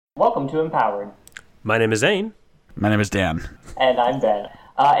Welcome to Empowered. My name is Zane. My name is Dan. And I'm Ben.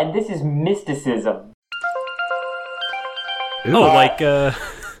 And this is Mysticism. Ooh. Oh,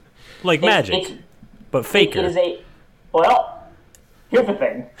 like magic, but faker. It is well, here's the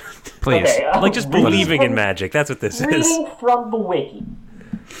thing. Please. Okay, like just believing in magic. That's what this is. Reading from the wiki.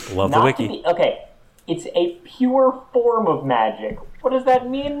 Love the wiki. It's a pure form of magic. What does that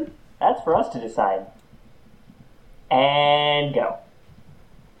mean? That's for us to decide. And go.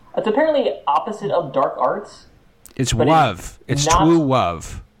 It's apparently opposite of dark arts. It's Wuv. It's Twu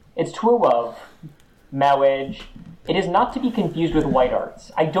Wuv. It's Twu Wuv. Mawage. It is not to be confused with white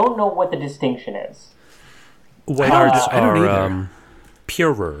arts. I don't know what the distinction is. White arts I don't are either. Yeah,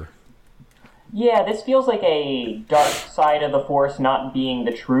 purer. this feels like a dark side of the Force not being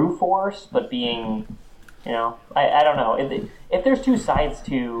the true Force, but being, I don't know. If there's two sides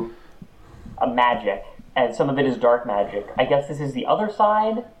to a magic, and some of it is dark magic, I guess this is the other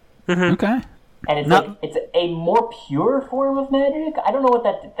side. Mm-hmm. Okay. And it's a more pure form of magic. I don't know what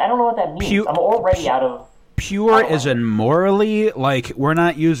that means. I'm already out of. Pure as in morally, like we're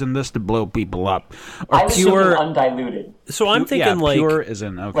not using this to blow people up. Or I was pure thinking undiluted, So I'm thinking pure as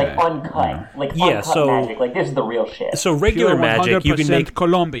in okay. like uncut, uncut magic. Like this is the real shit. So regular Pure magic, you can 100% make.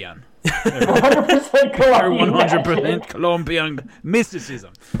 Colombian. 100% Pure Colombian 100% magic. Colombian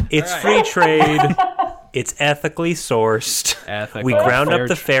mysticism. It's free trade. It's ethically sourced. We ground up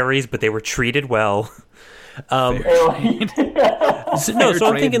the fairies, but they were treated well. So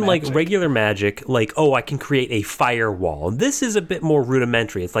I'm thinking like regular magic, like, I can create a firewall. This is a bit more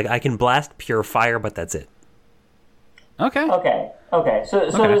rudimentary. It's like I can blast pure fire, but that's it. Okay. So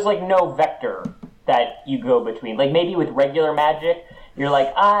there's like no vector that you go between. Like maybe with regular magic, you're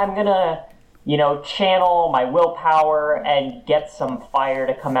like, I'm gonna, channel my willpower and get some fire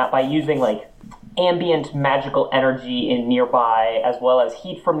to come out by using like ambient magical energy in nearby as well as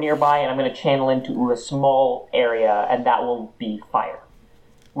heat from nearby, and I'm going to channel into a small area and that will be fire.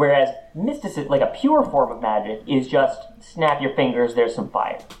 Whereas mysticism, like a pure form of magic, is just snap your fingers, there's some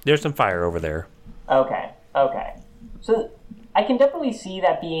fire. There's some fire over there. Okay. So I can definitely see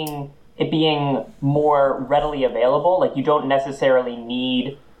that being more readily available. Like you don't necessarily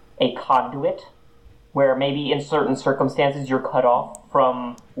need a conduit, where maybe in certain circumstances you're cut off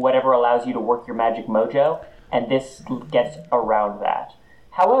from whatever allows you to work your magic mojo, and this gets around that.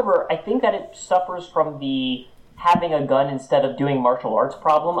 However, I think that it suffers from the having a gun instead of doing martial arts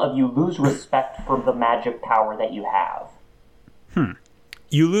problem of you lose respect for the magic power that you have.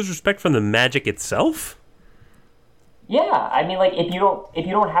 You lose respect from the magic itself? Yeah, I mean, like if you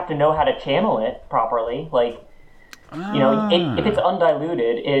don't have to know how to channel it properly, like if it's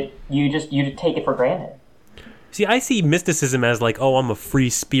undiluted, you take it for granted. See, I see mysticism as like, I'm a free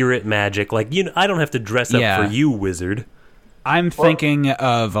spirit magic. Like, I don't have to dress up for you, wizard. I'm thinking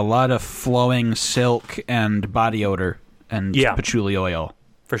of a lot of flowing silk and body odor and patchouli oil.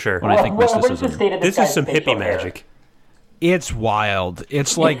 For sure. When I think mysticism. This is some hippie magic. It's wild.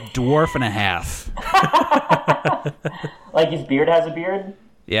 It's like dwarf and a half. Like his beard has a beard?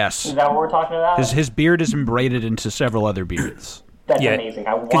 Yes. Is that what we're talking about? His beard is braided into several other beards. That's amazing.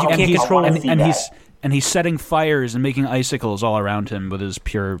 I want to see that. And he's setting fires and making icicles all around him with his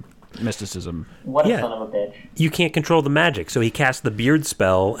pure mysticism. What a son of a bitch. You can't control the magic, so he cast the beard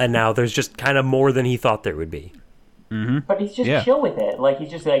spell, and now there's just kind of more than he thought there would be. Mm-hmm. But he's just chill with it. Like,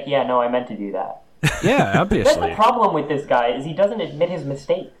 he's just like, I meant to do that. Yeah, obviously. That's the problem with this guy, is he doesn't admit his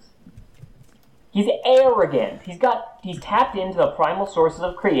mistakes. He's arrogant. He's tapped into the primal sources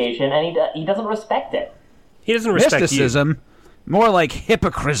of creation, and he doesn't respect it. He doesn't respect mysticism, more like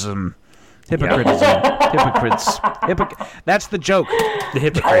hypocrism. Hypocritism. Hypocrites. That's the joke. The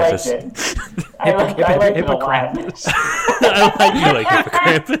Hippocrampus. I liked it. I liked it a lot. I like you like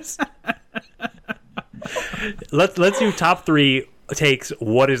Hippocrampus. Let's do top 3 takes.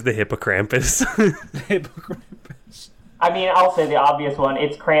 What is the Hippocrampus? Hippocrampus. I mean, I'll say the obvious one.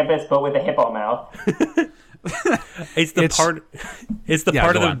 It's Krampus, but with a hippo mouth. It's the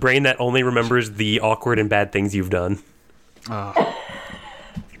part of the brain that only remembers the awkward and bad things you've done.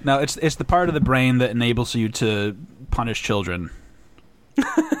 No, it's the part of the brain that enables you to punish children.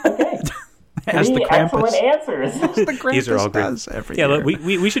 Okay. As the Krampus. Excellent answers. The Krampus These are all does great. every Yeah,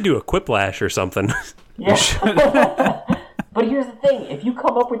 year. we should do a quiplash or something. Yeah. But here's the thing: if you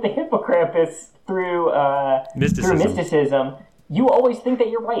come up with the Hippocrampus through mysticism, you always think that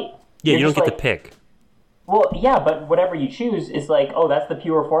you're right. Yeah, you don't get to pick. Well, yeah, but whatever you choose is like, that's the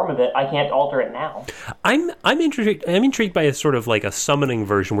pure form of it. I can't alter it now. I'm intrigued by a sort of like a summoning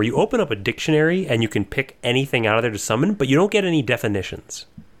version where you open up a dictionary and you can pick anything out of there to summon, but you don't get any definitions.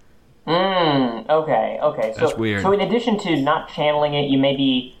 Okay. That's weird. So in addition to not channeling it, you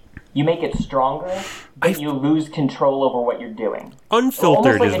maybe you make it stronger, but you lose control over what you're doing.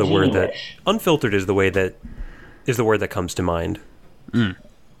 Unfiltered like is the word that unfiltered is the word that comes to mind.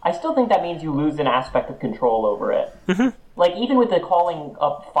 I still think that means you lose an aspect of control over it. Mm-hmm. Like even with the calling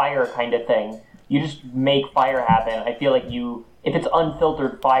up fire kind of thing, you just make fire happen. I feel like if it's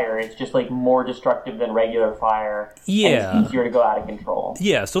unfiltered fire, it's just like more destructive than regular fire. Yeah, and it's easier to go out of control.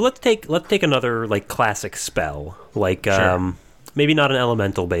 Yeah, so let's take another like classic spell, like maybe not an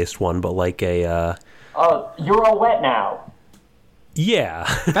elemental based one, but like a. You're all wet now. Yeah,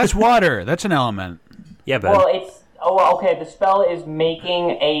 that's water. That's an element. Yeah, Ben. Well, okay. The spell is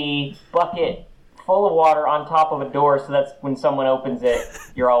making a bucket full of water on top of a door, so that's when someone opens it,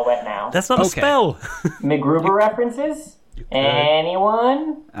 you're all wet now. That's not a spell. MacGruber references?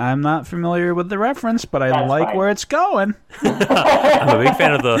 Anyone? I'm not familiar with the reference, but I like where it's going. I'm a big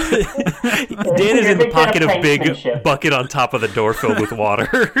fan of the... Dan is in the pocket of big bucket on top of the door filled with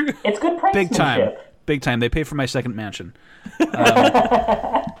water. It's good pranksmanship. Big time. Big time. They pay for my second mansion.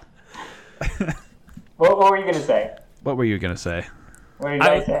 What were you going to say? What were you going to say? What did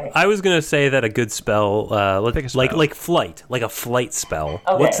I say? I was going to say that a good spell, like flight, like a flight spell.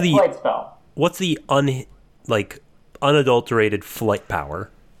 Okay, flight spell. What's the unadulterated flight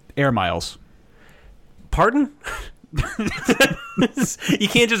power? Air miles. Pardon? You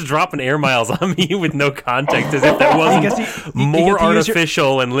can't just drop an air miles on me with no context as if that wasn't more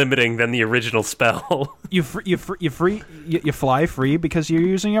artificial and limiting than the original spell. You fly free because you're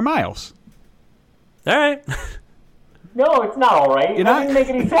using your miles. All right. No, it's not all right. It doesn't make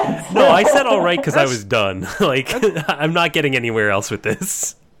any sense. No, I said all right because I was done. Like, I'm not getting anywhere else with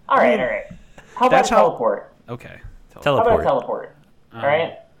this. All right. How about teleport? Okay. Teleport. How about teleport? All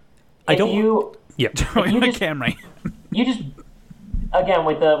right. Yeah. You just again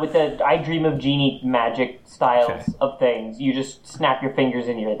with the I Dream of Genie magic styles of things. You just snap your fingers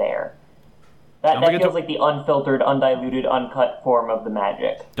and you're there. That feels like the unfiltered, undiluted, uncut form of the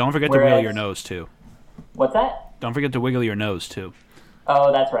magic. Don't forget to wiggle your nose too. What's that? Don't forget to wiggle your nose too.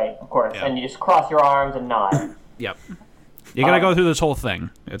 Oh, that's right, of course. Yeah. And you just cross your arms and nod. Yep. You gotta go through this whole thing.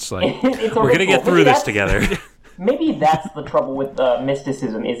 It's like we're gonna get through this together. Maybe that's the trouble with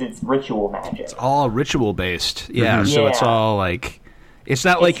mysticism, is it's ritual magic. It's all ritual based. Yeah, so it's all like... It's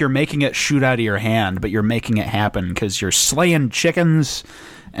not like you're making it shoot out of your hand, but you're making it happen because you're slaying chickens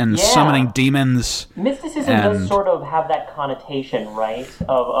and summoning demons. Mysticism does sort of have that connotation, right,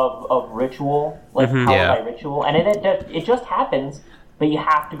 of ritual, like powered by ritual. And it just happens, but you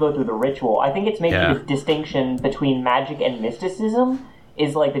have to go through the ritual. I think it's maybe the distinction between magic and mysticism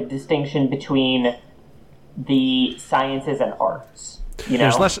is like the distinction between the sciences and arts. You know?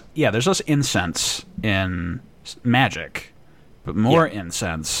 There's less incense in magic, but more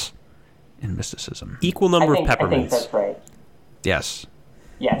incense in mysticism. Equal number of peppermints. I think that's right. Yes.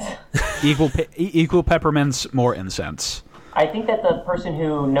 Equal peppermints, more incense. I think that the person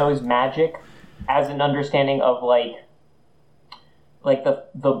who knows magic has an understanding of like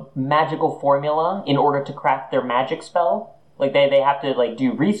the magical formula in order to craft their magic spell. Like they have to like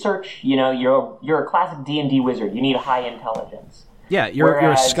do research. You know, you're a classic D&D wizard. You need high intelligence. Yeah, you're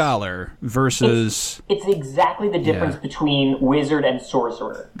a scholar versus... It's exactly the difference between wizard and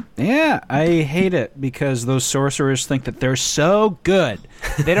sorcerer. Yeah, I hate it because those sorcerers think that they're so good.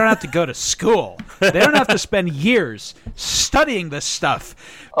 They don't have to go to school. They don't have to spend years studying this stuff.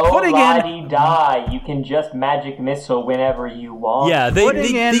 La-di-da, you can just magic missile whenever you want. Yeah, they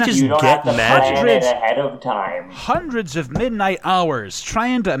just get magic. Plan it ahead of time. Hundreds of midnight hours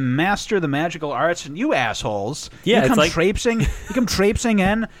trying to master the magical arts, and you assholes, you come traipsing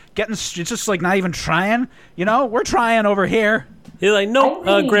in, it's just like not even trying. You know, we're trying over here. You're like, nope,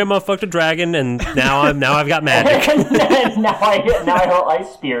 Grandma fucked a dragon, and now I've got magic. now I hold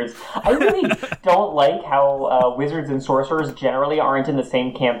ice spears. I really don't like how wizards and sorcerers generally aren't in the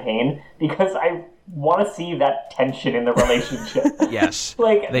same campaign because I want to see that tension in the relationship. Yes,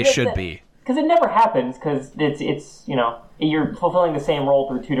 they should be. Because it never happens. Because it's you're fulfilling the same role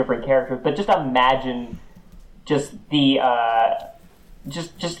through two different characters. But just imagine just the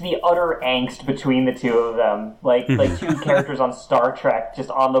utter angst between the two of them, like two characters on Star Trek, just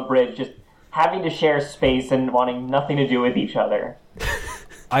on the bridge, just having to share space and wanting nothing to do with each other.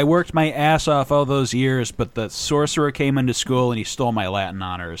 I worked my ass off all those years, but the sorcerer came into school and he stole my Latin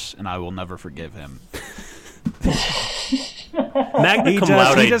honors, and I will never forgive him. Magna cum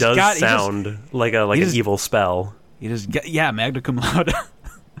laude does sound like an evil spell. Magna cum laude.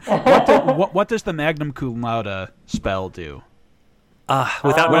 What does the Magnum cum laude spell do?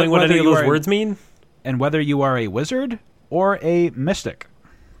 Without knowing what any of those words mean? And whether you are a wizard or a mystic.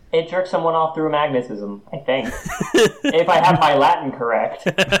 It jerks someone off through magnetism, I think. If I have my Latin correct.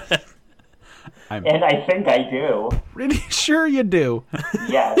 And I think I do. Pretty sure you do.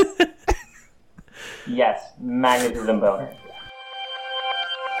 Yes. Yes, magnetism boner.